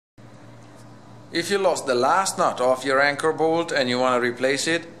If you lost the last nut of your anchor bolt and you want to replace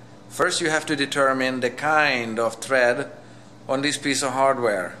it, first you have to determine the kind of thread on this piece of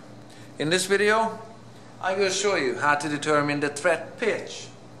hardware. In this video, I will show you how to determine the thread pitch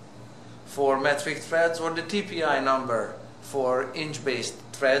for metric threads or the TPI number for inch-based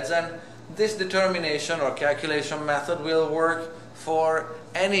threads, and this determination or calculation method will work for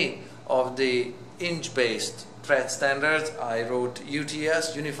any of the inch-based thread standards. I wrote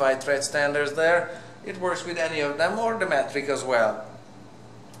UTS, Unified Thread Standards there. It works with any of them or the metric as well.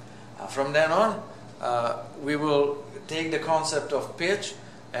 From then on, we will take the concept of pitch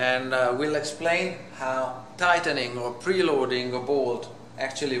and we'll explain how tightening or preloading a bolt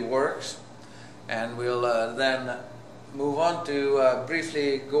actually works, and we'll then move on to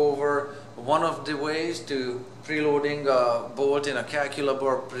briefly go over one of the ways to preloading a bolt in a calculable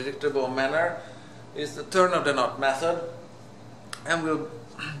or predictable manner is the turn of the knot method, and we'll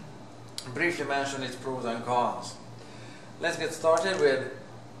briefly mention its pros and cons. Let's get started with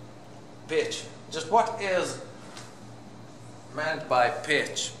pitch. Just what is meant by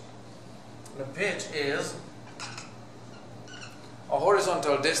pitch? The pitch is a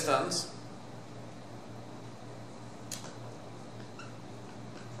horizontal distance.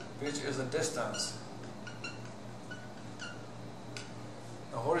 Pitch is a distance,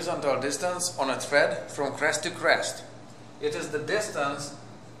 a horizontal distance on a thread from crest to crest. It is the distance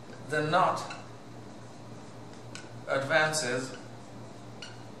the knot advances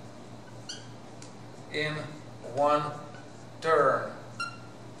in one turn.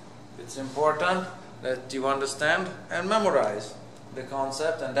 It's important that you understand and memorize the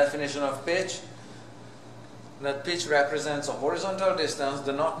concept and definition of pitch. That pitch represents a horizontal distance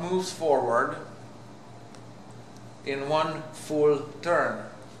the knot moves forward in one full turn.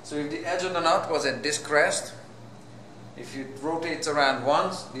 So if the edge of the knot was at this crest, if it rotates around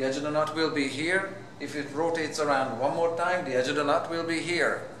once, the edge of the knot will be here. If it rotates around one more time, the edge of the knot will be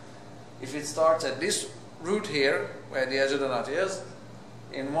here. If it starts at this root here, where the edge of the knot is,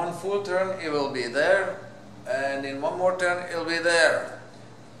 in one full turn it will be there, and in one more turn it will be there.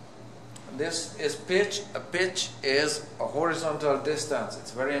 This is pitch. A pitch is a horizontal distance.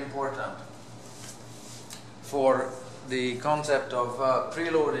 It's very important for the concept of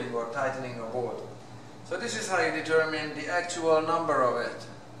preloading or tightening a bolt. So this is how you determine the actual number of it.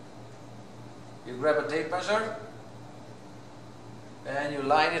 You grab a tape measure and you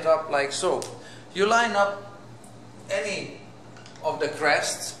line it up like so. You line up any of the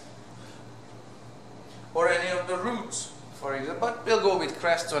crests or any of the roots, for example, but we'll go with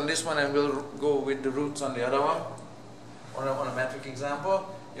crests on this one and we'll go with the roots on the other one, on a metric example.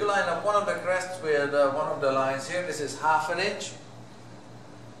 You line up one of the crests with one of the lines here. This is ½ inch.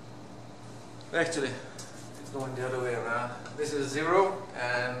 Actually, it's going the other way around. This is 0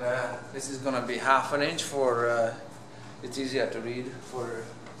 and this is going to be ½ inch for, it's easier to read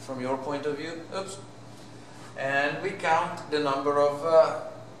from your point of view. Oops. And we count the number of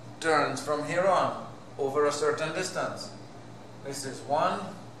turns from here on over a certain distance. This is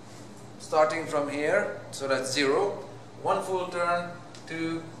 1, starting from here, so that's 0. 1 full turn,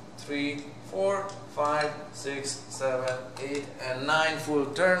 2, 3, 4, 5, 6, 7, 8, and 9 full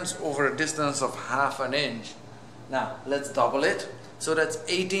turns over a distance of ½ inch. Now let's double it. So that's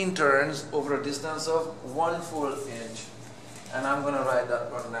 18 turns over a distance of 1 full inch. And I'm going to write that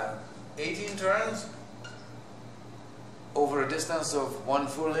one down. 18 turns over a distance of 1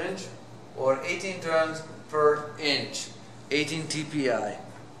 full inch, or 18 turns per inch. 18 TPI.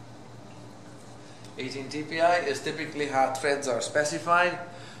 18 TPI is typically how threads are specified.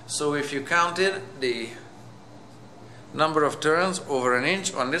 So if you counted the number of turns over an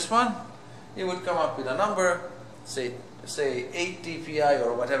inch on this one, you would come up with a number, say 8 TPI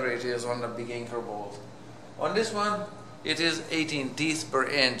or whatever it is on the big anchor bolt. On this one, it is 18 teeth per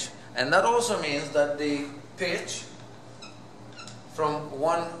inch, and that also means that the pitch from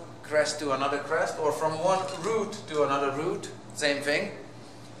one crest to another crest, or from one root to another root, same thing,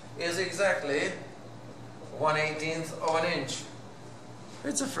 is exactly 1/18 of an inch.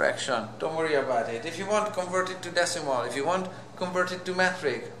 It's a fraction, don't worry about it. If you want, convert it to decimal. If you want, convert it to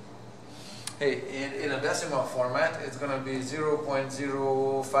metric. Hey, in a decimal format, it's going to be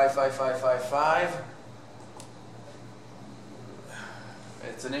 0.055555.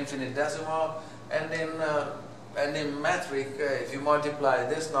 It's an infinite decimal, and in metric, if you multiply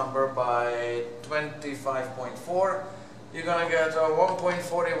this number by 25.4, you're going to get a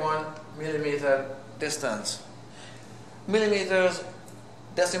 1.41 millimeter distance. Millimeters,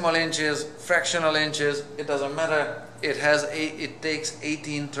 decimal inches, fractional inches, it doesn't matter. It takes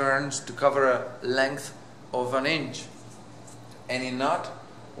 18 turns to cover a length of an inch. Any knot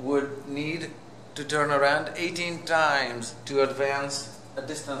would need to turn around, 18 times to advance a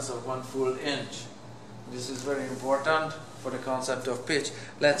distance of 1 full inch. This is very important for the concept of pitch.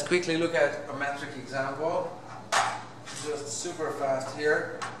 Let's quickly look at a metric example. Just super fast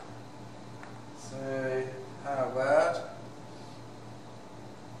here. Say, how about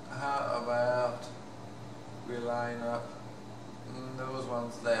we line up those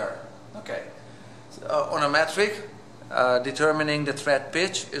ones there. Okay. So, on a metric, determining the thread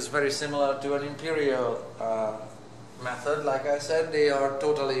pitch is very similar to an imperial method. Like I said, they are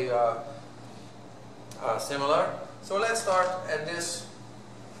totally similar. So let's start at this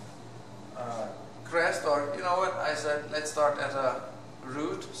crest, or you know what, I said let's start at a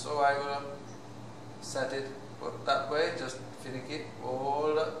root, so I will set it that way, just finicky,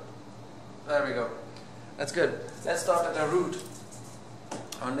 hold up. There we go. That's good. Let's start at a root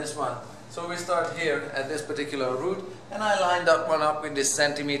on this one. So we start here at this particular root, and I lined that one up with this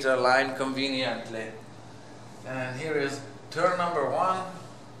centimeter line conveniently. And here is turn number 1,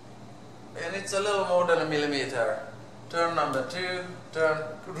 and it's a little more than a millimeter. Turn number 2, turn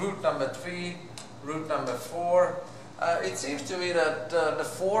root number 3, root number 4. It seems to me that the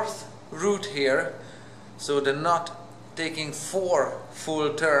 4th root here, so the knot taking 4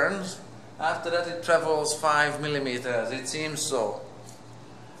 full turns, after that it travels 5 millimeters. It seems so.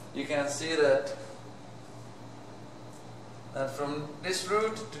 You can see that from this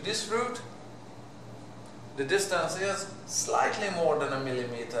root to this root, the distance is slightly more than a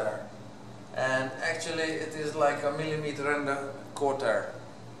millimeter, and actually it is like a millimeter and a quarter.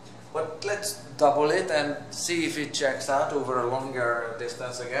 But let's double it and see if it checks out over a longer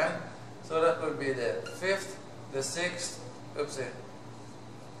distance again. So that would be the 5th, the 6th, oopsie,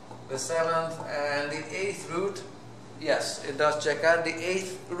 the 7th, and the 8th root. Yes, it does check out. The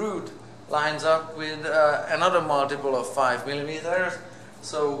 8th root lines up with another multiple of 5 millimeters.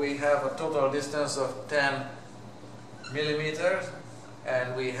 So we have a total distance of 10 millimeters,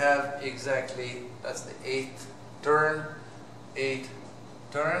 and we have exactly, that's the 8th turn, 8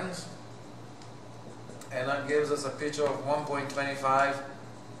 turns, and that gives us a pitch of 1.25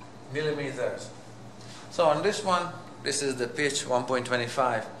 millimeters. So on this one, this is the pitch,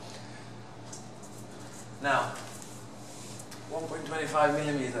 1.25. Now 1.25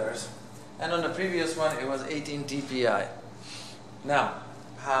 millimeters, and on the previous one it was 18 TPI. Now,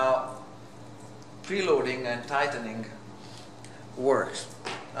 how preloading and tightening works.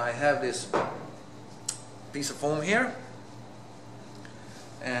 I have this piece of foam here,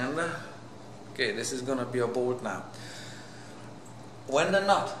 and okay, this is gonna be a bolt now. When the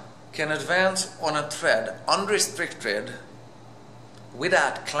nut can advance on a thread unrestricted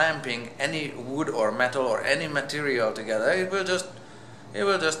without clamping any wood or metal or any material together, it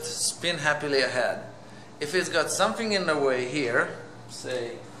will just spin happily ahead. If it's got something in the way here,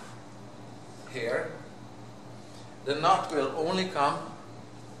 say here, the knot will only come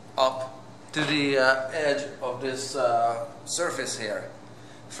up to the edge of this surface here.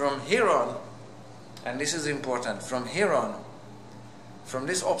 From here on, and this is important, from here on, from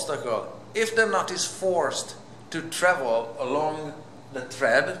this obstacle, if the knot is forced to travel along the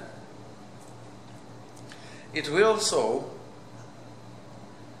thread, it will so,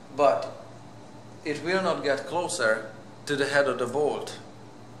 but it will not get closer to the head of the bolt.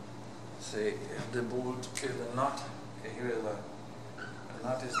 See, if the bolt, if the knot, okay, here is the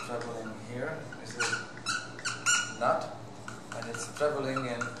knot is traveling here, this is knot, and it's traveling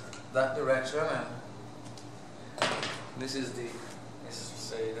in that direction, and this is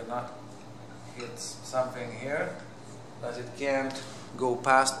say the knot hits something here that it can't go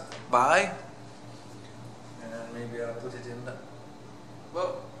past by, and maybe I'll put it in the,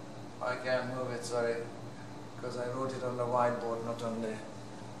 well, I can't move it, sorry, because I wrote it on the whiteboard, not on the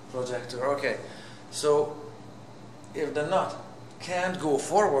projector. Okay, so if the knot can't go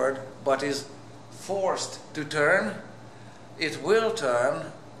forward but is forced to turn, it will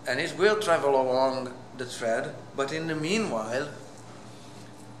turn and it will travel along the thread, but in the meanwhile,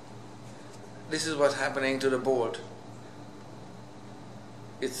 this is what's happening to the bolt.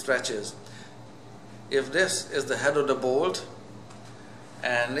 It stretches. If this is the head of the bolt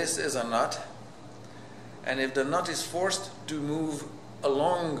and this is a nut, and if the nut is forced to move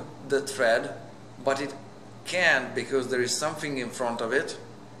along the thread but it can't because there is something in front of it,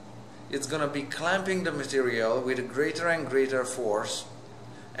 it's going to be clamping the material with a greater and greater force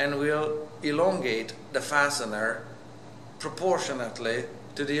and will elongate the fastener proportionately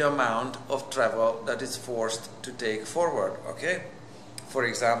to the amount of travel that it's forced to take forward. Okay? For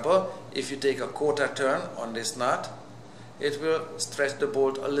example, if you take a quarter turn on this nut, it will stretch the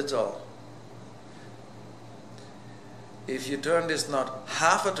bolt a little. if you turn this knot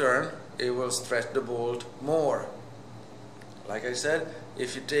half a turn, it will stretch the bolt more. Like I said,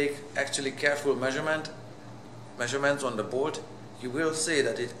 if you take actually careful measurements on the bolt, you will see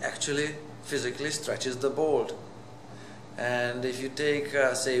that it actually physically stretches the bolt. And if you take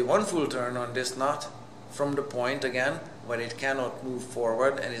say 1 full turn on this knot from the point again when it cannot move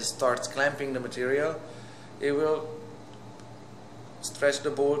forward and it starts clamping the material, it will stretch the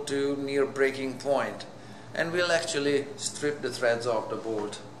bolt to near breaking point and will actually strip the threads off the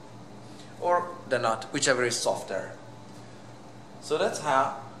bolt or the nut, whichever is softer. So that's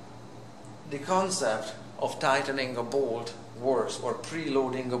how the concept of tightening a bolt works, or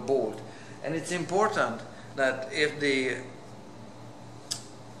preloading a bolt. And it's important that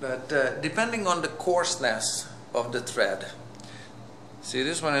depending on the coarseness of the thread, see,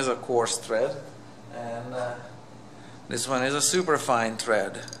 this one is a coarse thread and this one is a super fine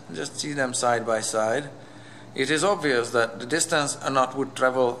thread. Just see them side by side. It is obvious that the distance a knot would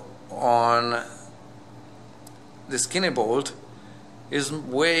travel on the skinny bolt is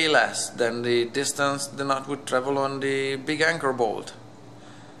way less than the distance the knot would travel on the big anchor bolt.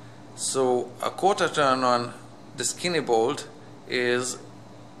 So a quarter turn on the skinny bolt is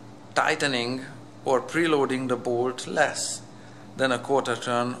tightening or preloading the bolt less than a quarter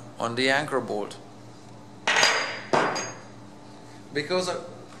turn on the anchor bolt. Because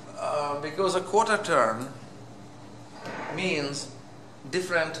a quarter turn means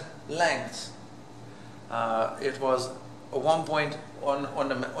different lengths. It was a 1 point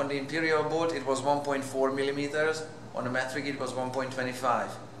on the imperial bolt, it was 1.4 millimeters. On the metric it was 1.25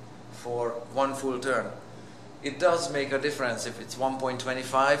 for 1 full turn. It does make a difference if it's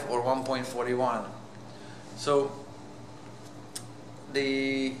 1.25 or 1.41. So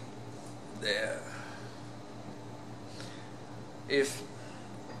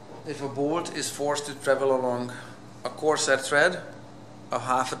if a bolt is forced to travel along a coarser thread, a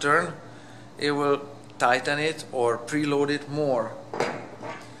half a turn, it will tighten it or preload it more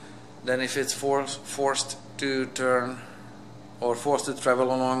than if it's forced to turn or forced to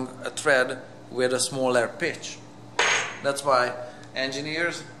travel along a thread with a smaller pitch. That's why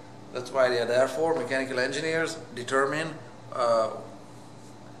engineers, that's why they are there for, mechanical engineers, determine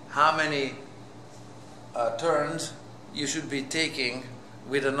how many turns you should be taking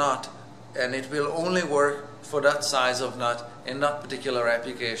with a nut, and it will only work for that size of nut in that particular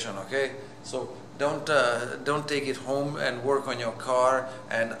application. Okay, so don't take it home and work on your car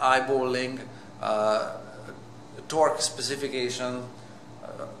and eyeballing torque specification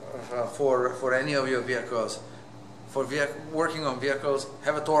for any of your vehicles. For working on vehicles,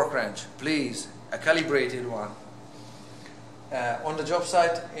 have a torque wrench, please, a calibrated one. On the job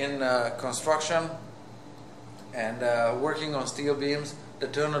site in construction and working on steel beams, the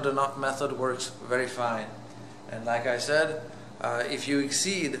turn of the knot method works very fine. And like I said, if you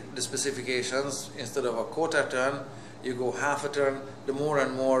exceed the specifications, instead of a quarter turn, you go half a turn. The more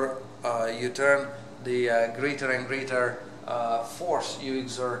and more you turn, the greater and greater force you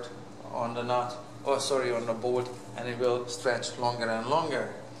exert on the nut, on the bolt, and it will stretch longer and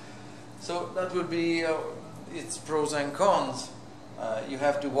longer. So that would be its pros and cons. You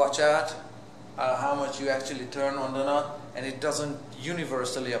have to watch out how much you actually turn on the nut, and it doesn't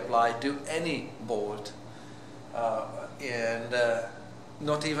universally apply to any bolt.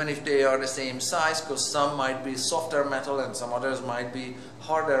 Not even if they are the same size, because some might be softer metal and some others might be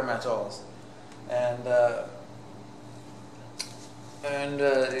harder metals, and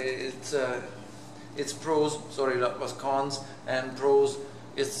it's pros. Sorry, that was cons. And pros,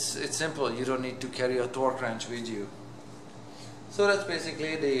 it's simple. You don't need to carry a torque wrench with you. So that's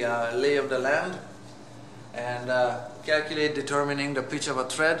basically the lay of the land, and calculate determining the pitch of a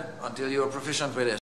thread until you are proficient with it.